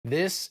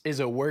This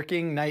is a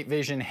working night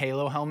vision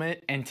halo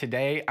helmet, and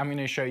today I'm going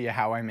to show you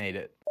how I made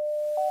it.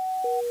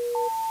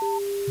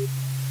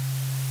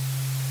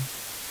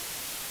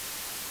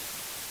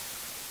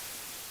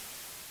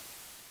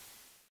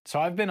 So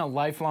I've been a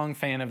lifelong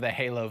fan of the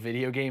Halo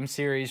video game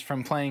series,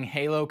 from playing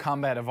Halo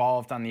Combat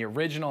Evolved on the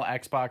original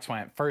Xbox when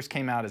it first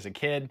came out as a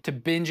kid, to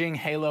binging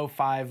Halo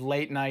 5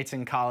 late nights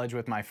in college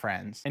with my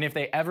friends. And if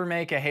they ever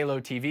make a Halo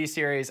TV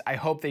series, I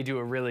hope they do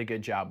a really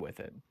good job with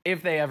it.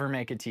 If they ever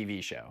make a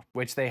TV show,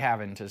 which they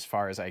haven't as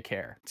far as I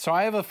care. So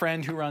I have a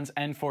friend who runs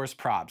Enforce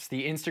Props,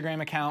 the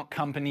Instagram account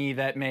company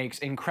that makes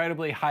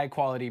incredibly high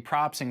quality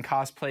props and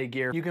cosplay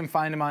gear. You can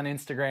find him on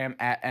Instagram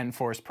at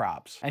Enforce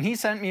Props. And he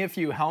sent me a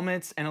few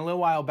helmets, and a little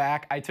while back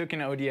I took an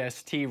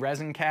ODST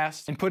resin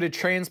cast and put a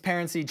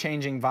transparency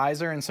changing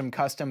visor and some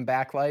custom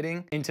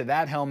backlighting into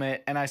that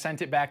helmet, and I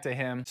sent it back to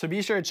him. So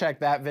be sure to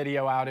check that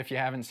video out if you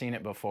haven't seen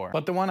it before.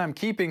 But the one I'm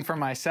keeping for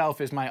myself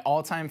is my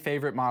all-time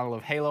favorite model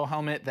of Halo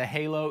helmet, the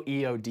Halo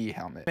EOD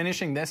helmet.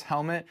 Finishing this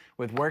helmet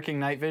with working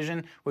night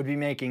vision would be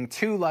making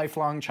two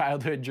lifelong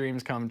childhood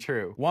dreams come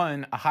true.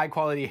 One, a high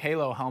quality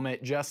Halo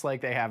helmet just like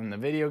they have in the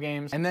video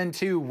games, and then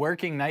two,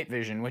 working night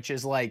vision, which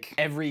is like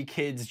every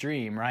kid's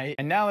dream, right?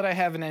 And now that I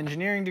have an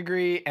engineering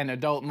degree and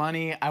adult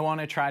money, I want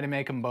to try to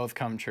make them both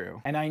come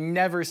true. And I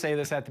never say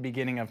this at the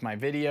beginning of my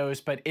videos,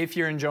 but if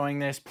you're enjoying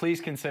this, please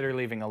consider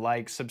leaving a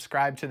like,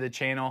 subscribe to the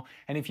channel,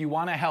 and if you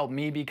want to help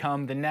me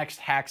become the next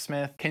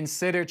hacksmith,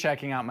 consider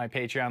checking out my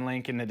Patreon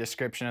link in the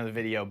description of the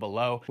video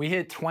below. We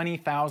hit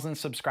 20,000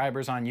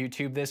 subscribers on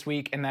YouTube this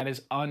week, and that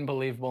is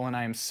unbelievable, and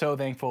I am so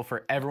thankful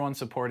for everyone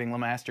supporting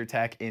LeMaster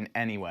Tech in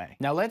any way.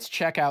 Now let's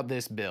check out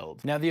this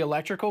build. Now the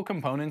electrical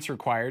components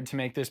required to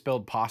make this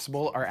build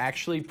possible are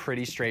actually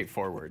pretty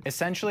straightforward.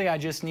 Essentially, I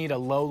just need a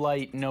low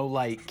light, no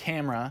light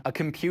camera, a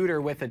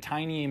computer with a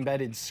tiny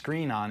embedded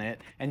screen on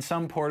it, and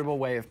some portable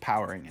way of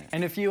powering it.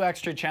 And a few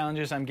extra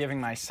challenges I'm giving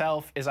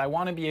myself is I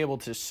want to be able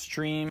to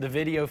stream the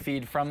video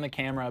feed from the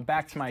camera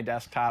back to my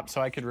desktop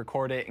so I could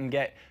record it and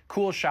get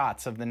cool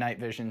shots of the night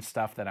vision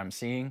stuff that I'm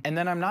seeing. And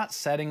then I'm not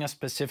setting a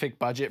specific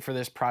budget for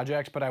this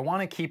project, but I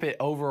want to keep it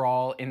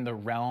overall in the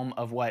realm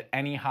of what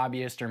any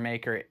hobbyist or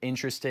maker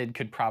interested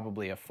could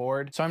probably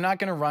afford. So I'm not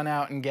going to run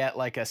out and get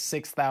like a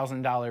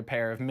 $6,000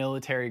 pair of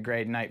military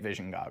grade night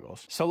vision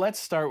goggles. So let's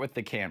start with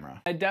the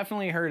camera. I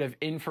definitely heard of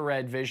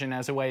infrared vision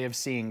as a way of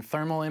seeing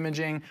thermal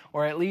imaging,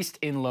 or at least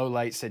in low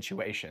light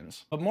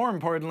situations. But more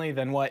importantly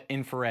than what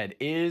infrared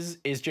is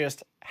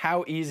just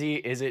how easy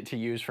is it to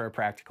use for a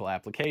practical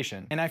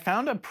application? And I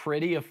found a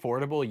pretty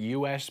affordable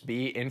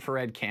USB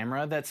infrared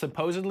camera that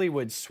supposedly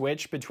would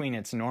switch between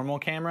its normal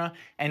camera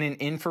and an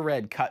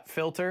infrared cut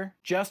filter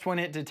just when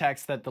it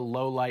detects that the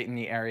low light in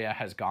the area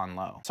has gone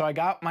low. So I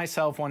got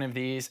myself one of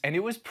these, and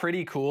it was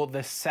pretty cool.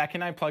 The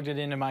second I plugged it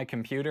into my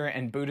computer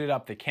and booted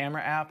up the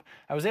camera app,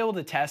 I was able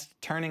to test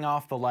turning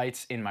off the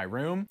lights in my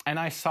room, and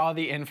I saw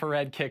the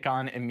infrared kick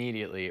on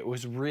immediately. It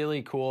was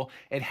really cool.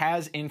 It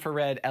has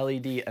infrared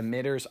LED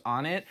emitters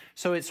on it,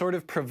 so it sort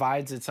of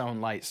provides its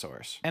own light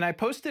source. And I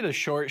posted a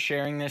short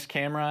sharing this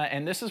camera,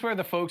 and this is where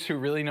the folks who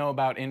really know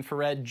about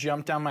infrared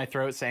jumped down my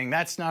throat saying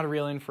that's not a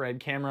real infrared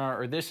camera,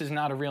 or this is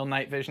not a real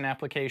night vision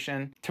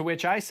application. To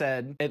which I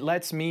said, it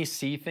lets me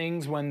see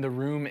things when the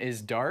room is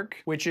dark,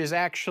 which is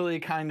actually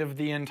kind of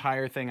the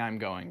entire thing I'm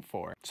going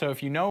for. So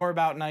if you know more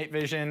about night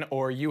vision,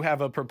 or you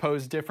have a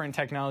proposed different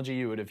technology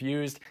you would have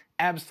used,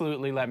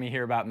 absolutely let me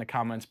hear about in the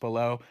comments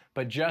below,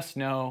 but just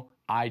know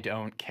I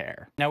don't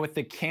care. Now with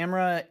the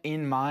camera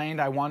in mind,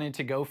 I wanted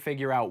to go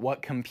figure out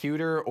what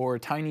computer or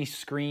tiny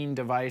screen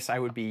device I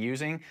would be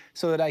using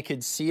so that I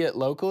could see it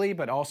locally,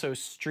 but also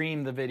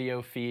stream the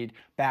video feed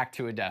back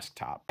to a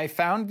desktop. I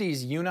found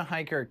these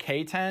Unihiker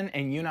K10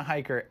 and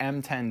Unihiker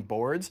M10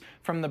 boards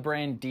from the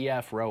brand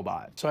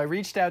DFRobot. So I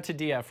reached out to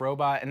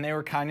DFRobot, and they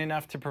were kind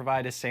enough to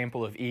provide a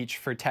sample of each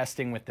for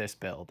testing with this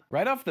build.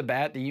 Right off the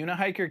bat, the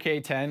Unihiker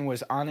K10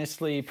 was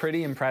honestly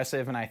pretty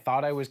impressive, and I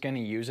thought I was going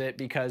to use it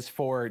because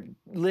for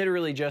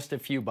literally just a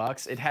few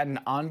bucks, it had an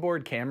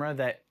onboard camera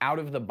that out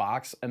of the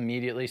box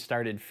immediately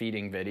started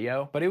feeding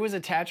video, but it was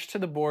attached to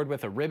the board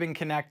with a ribbon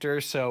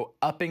connector, so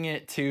upping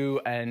it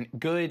to a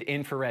good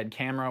infrared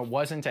camera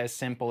wasn't as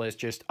simple as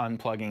just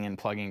unplugging and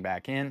plugging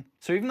back in.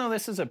 So even though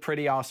this is a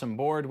pretty awesome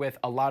board with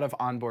a lot of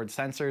onboard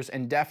sensors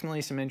and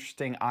definitely some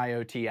interesting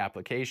IoT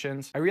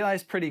applications, I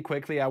realized pretty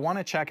quickly I want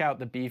to check out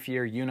the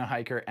beefier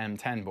Unihiker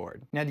M10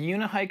 board. Now the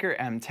Unihiker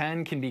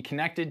M10 can be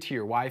connected to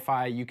your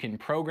Wi-Fi. You can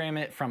program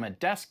it from a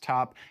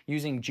desktop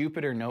using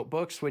Jupyter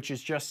Notebooks, which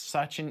is just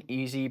such an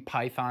easy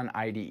Python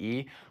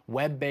IDE,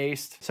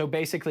 web-based. So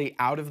basically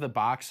out of the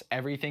box,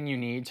 everything you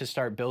need to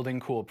start building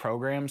cool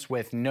programs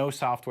with no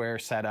software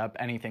setup,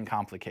 anything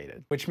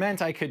complicated, which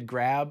meant I could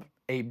grab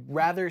a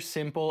rather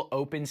simple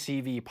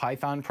OpenCV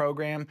Python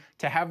program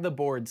to have the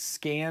board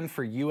scan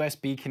for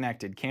USB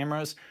connected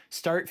cameras,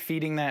 start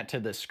feeding that to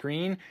the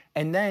screen,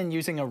 and then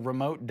using a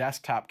remote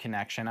desktop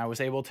connection, I was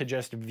able to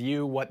just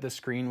view what the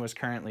screen was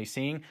currently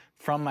seeing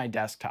from my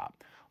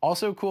desktop.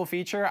 Also, cool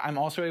feature, I'm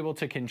also able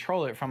to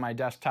control it from my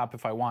desktop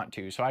if I want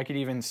to, so I could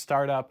even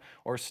start up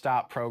or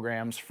stop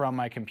programs from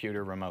my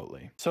computer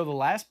remotely. So the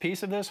last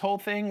piece of this whole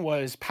thing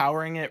was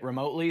powering it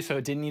remotely, so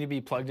it didn't need to be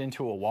plugged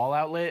into a wall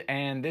outlet,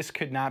 and this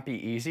could not be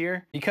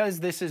easier. Because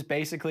this is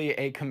basically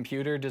a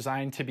computer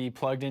designed to be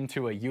plugged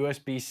into a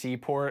USB-C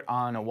port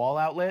on a wall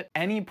outlet,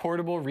 any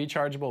portable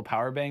rechargeable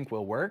power bank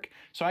will work.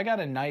 So I got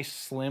a nice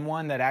slim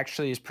one that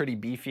actually is pretty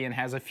beefy and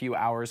has a few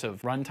hours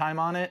of runtime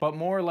on it, but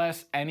more or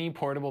less any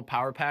portable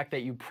power pack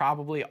that you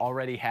probably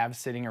already have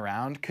sitting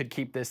around could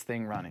keep this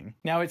thing running.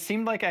 Now, it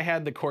seemed like I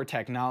had the core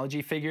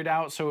technology figured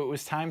out, so it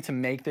was time to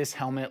make this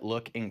helmet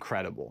look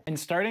incredible. And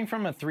starting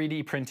from a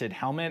 3D printed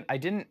helmet, I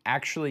didn't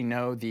actually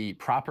know the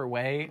proper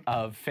way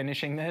of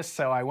finishing this,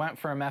 so I went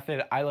for a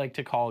method I like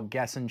to call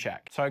guess and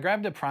check. So I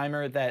grabbed a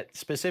primer that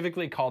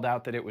specifically called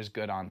out that it was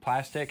good on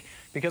plastic,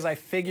 because I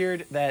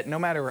figured that no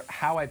matter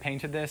how I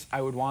painted this,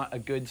 I would want a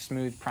good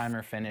smooth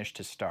primer finish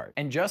to start.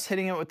 And just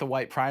hitting it with the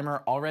white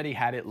primer already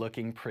had it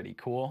looking pretty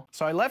cool.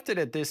 So I left it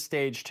at this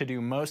stage to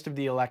do most of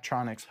the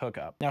electronics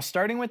hookup. Now,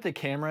 starting with the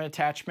camera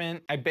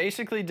attachment, I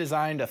basically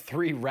designed a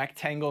 3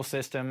 rectangle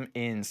system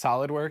in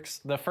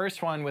SolidWorks. The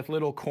first one with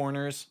little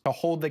corners to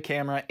hold the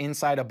camera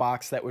inside a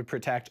box that would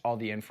protect all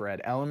the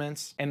infrared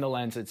elements and the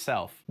lens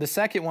itself. The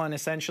second one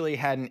essentially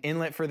had an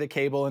inlet for the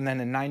cable and then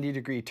a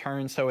 90-degree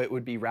turn so it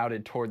would be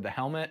routed toward the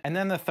helmet. And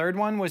then the third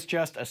one was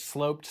just a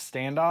sloped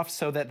standoff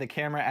so that the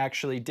camera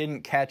actually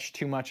didn't catch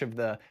too much of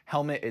the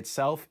helmet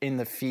itself in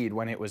the feed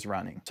when it was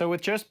running. So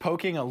with just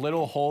poking a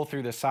little hole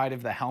through the side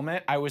of the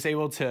helmet, I was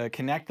able to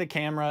connect the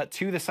camera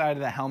to the side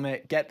of the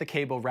helmet, get the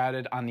cable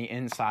routed on the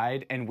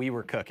inside, and we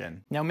were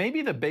cooking. Now,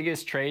 maybe the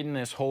biggest trade in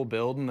this whole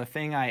build, and the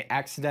thing I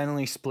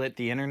accidentally split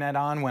the internet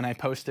on when I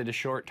posted a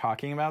short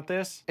talking about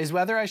this, is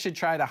whether I should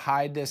try to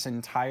hide this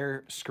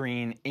entire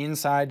screen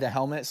inside the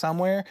helmet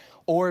somewhere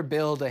or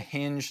build a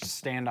hinged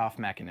standoff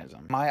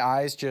mechanism. My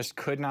eyes just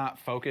could not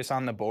focus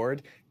on the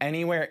board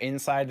anywhere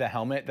inside the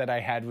helmet that I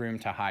had room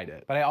to hide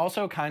it. But I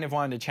also kind of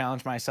wanted to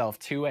challenge myself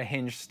to a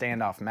hinged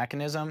standoff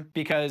mechanism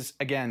because,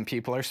 again,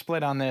 people are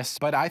split on this,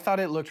 but I thought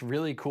it looked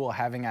really cool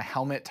having a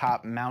helmet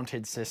top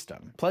mounted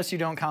system. Plus, you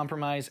don't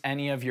compromise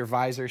any of your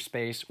visor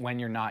space when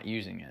you're not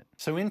using it.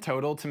 So in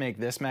total, to make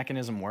this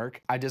mechanism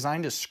work, I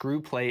designed a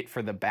screw plate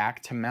for the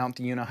back to mount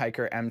the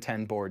Unihiker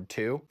M10 board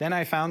to. Then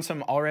I found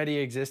some already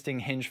existing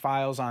hinge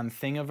files on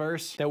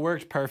Thingiverse that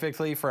worked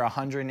perfectly for a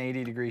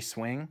 180-degree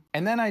swing.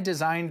 And then I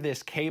designed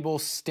this cable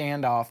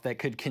standoff that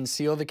could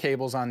conceal the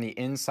cables on the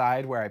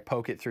inside where I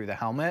poke it through the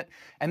helmet,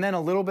 and then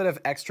a little bit of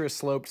extra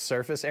sloped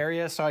surface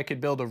area so I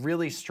could build a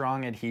really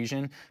strong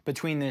adhesion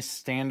between this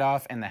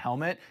standoff and the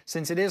helmet,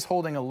 since it is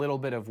holding a little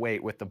bit of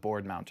weight with the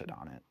board mounted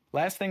on it.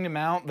 Last thing to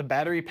mount, the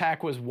battery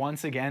pack was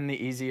once again the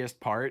easiest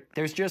part.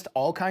 There's just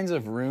all kinds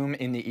of room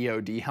in the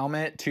EOD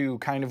helmet to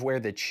kind of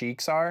where the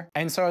cheeks are.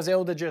 And so I was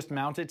able to just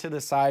mount it to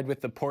the side with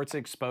the ports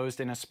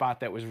exposed in a spot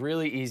that was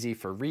really easy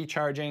for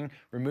recharging,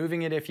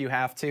 removing it if you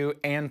have to,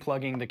 and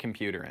plugging the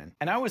computer in.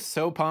 And I was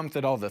so pumped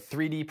that all the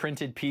 3D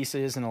printed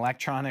pieces and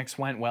electronics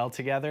went well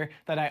together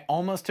that I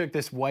almost took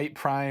this white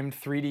primed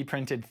 3D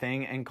printed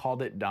thing and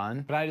called it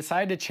done. But I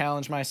decided to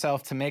challenge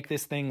myself to make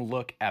this thing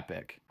look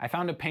epic. I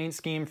found a paint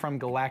scheme from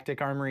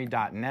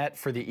galacticarmory.net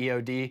for the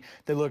EOD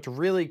that looked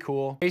really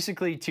cool,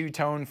 basically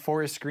two-tone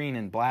forest green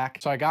and black.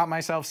 So I got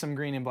myself some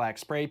green and black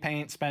spray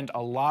paint, spent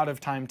a lot of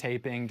time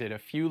taping, did a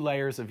few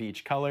layers of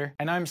each color,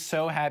 and I'm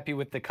so happy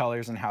with the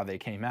colors and how they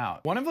came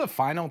out. One of the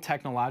final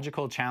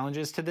technological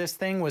challenges to this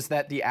thing was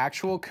that the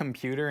actual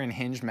computer and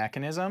hinge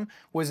mechanism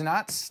was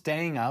not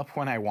staying up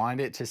when I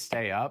wanted it to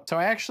stay up. So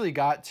I actually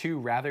got 2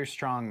 rather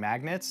strong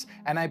magnets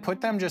and I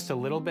put them just a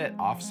little bit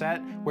offset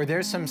where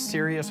there's some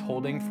serious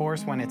holding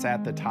force when it's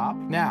at the top.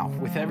 Now,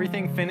 with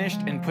everything finished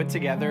and put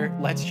together,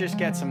 let's just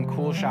get some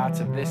cool shots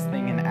of this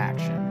thing in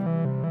action.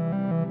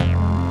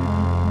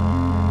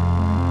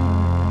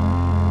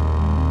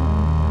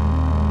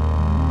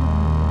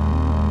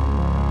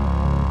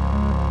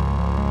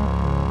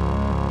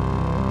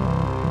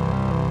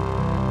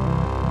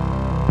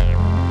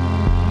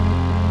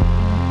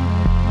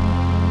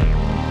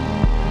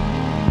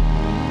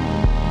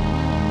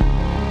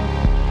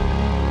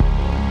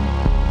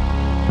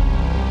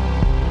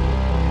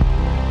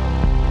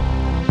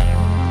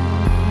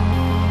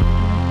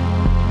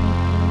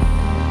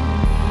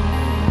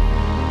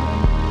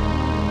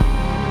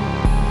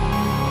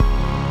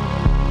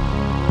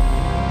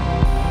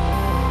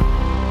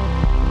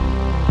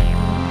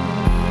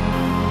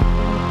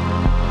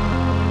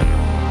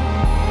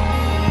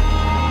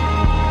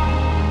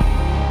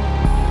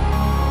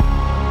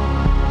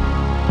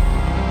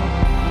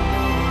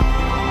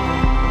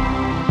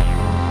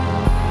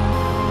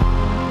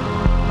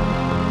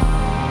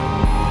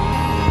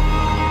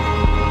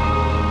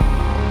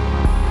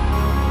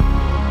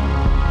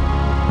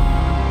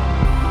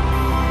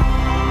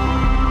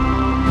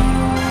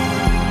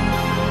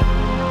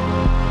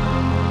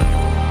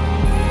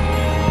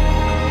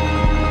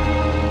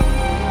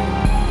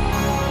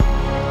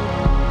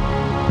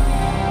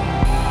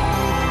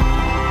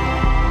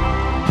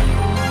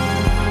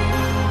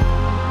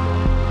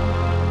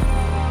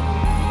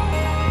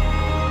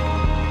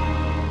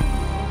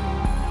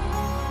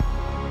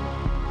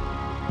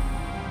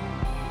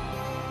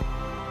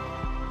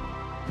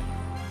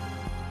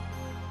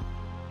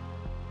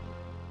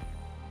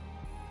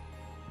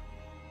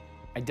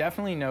 I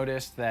definitely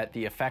noticed that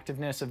the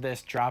effectiveness of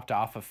this dropped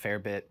off a fair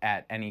bit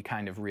at any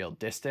kind of real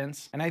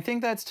distance. And I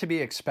think that's to be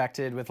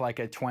expected with like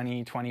a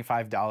 $20,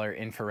 $25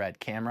 infrared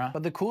camera.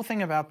 But the cool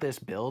thing about this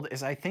build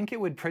is I think it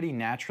would pretty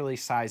naturally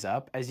size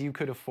up as you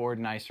could afford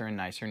nicer and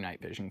nicer night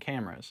vision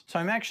cameras. So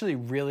I'm actually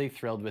really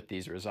thrilled with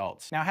these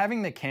results. Now,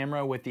 having the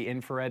camera with the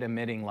infrared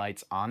emitting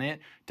lights on it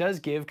does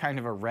give kind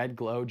of a red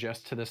glow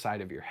just to the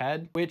side of your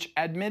head, which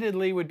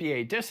admittedly would be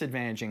a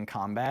disadvantage in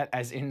combat,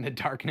 as in the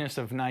darkness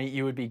of night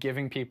you would be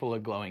giving people a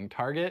glowing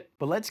target.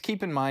 But let's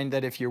keep in mind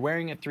that if you're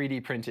wearing a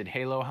 3D printed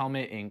Halo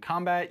helmet in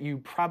combat, you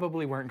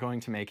probably weren't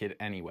going to make it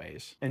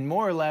anyways. And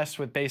more or less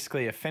with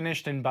basically a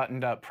finished and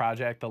buttoned up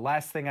project, the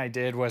last thing I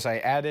did was I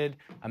added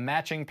a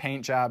matching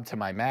paint job to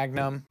my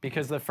Magnum,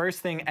 because the first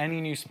thing any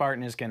new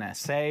Spartan is gonna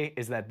say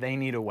is that they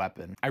need a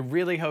weapon. I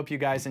really hope you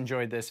guys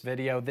enjoyed this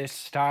video. This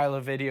style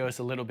of video is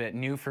a little bit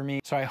new for me,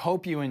 so I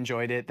hope you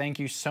enjoyed it. Thank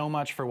you so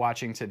much for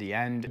watching to the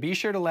end. Be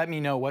sure to let me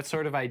know what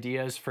sort of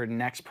ideas for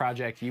next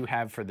project you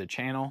have for the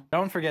channel.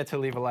 Don't forget to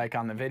leave a like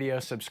on the video,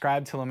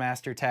 subscribe to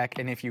Lemaster Tech,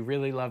 and if you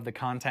really love the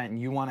content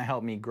and you want to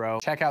help me grow,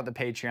 check out the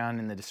Patreon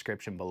in the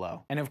description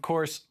below. And of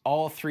course,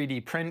 all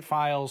 3D print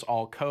files,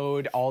 all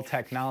code, all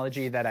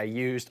technology that I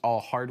used, all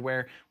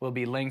hardware will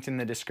be linked in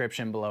the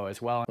description below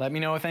as well. Let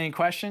me know with any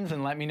questions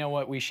and let me know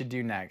what we should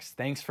do next.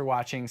 Thanks for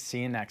watching.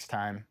 See you next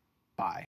time. Bye.